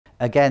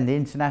Again, the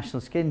International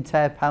Skin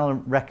Tear Panel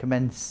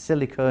recommends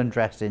silicone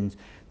dressings.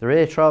 They're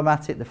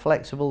atraumatic, they're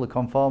flexible, they're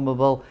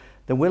conformable.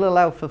 They will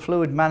allow for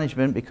fluid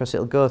management because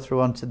it'll go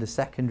through onto the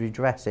secondary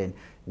dressing.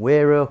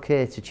 We're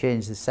okay to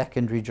change the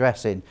secondary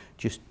dressing,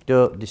 just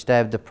don't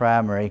disturb the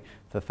primary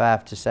for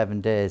 5 to 7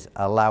 days,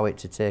 allow it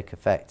to take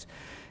effect.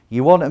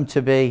 You want them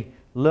to be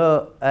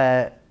low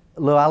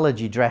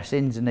allergy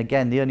dressings, and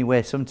again, the only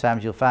way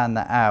sometimes you'll find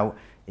that out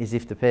is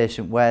if the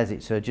patient wears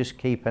it, so just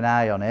keep an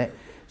eye on it.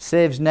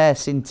 Saves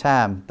nursing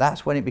time,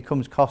 that's when it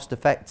becomes cost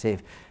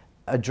effective.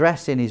 A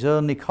dressing is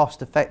only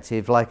cost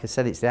effective, like I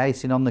said, it's the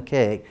icing on the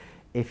cake,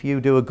 if you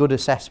do a good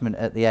assessment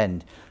at the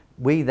end.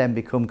 We then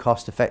become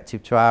cost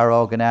effective to our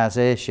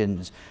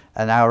organisations,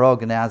 and our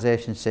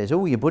organisation says,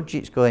 oh, your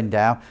budget's going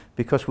down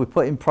because we're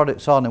putting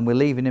products on and we're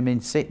leaving them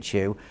in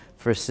situ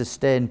for a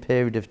sustained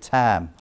period of time.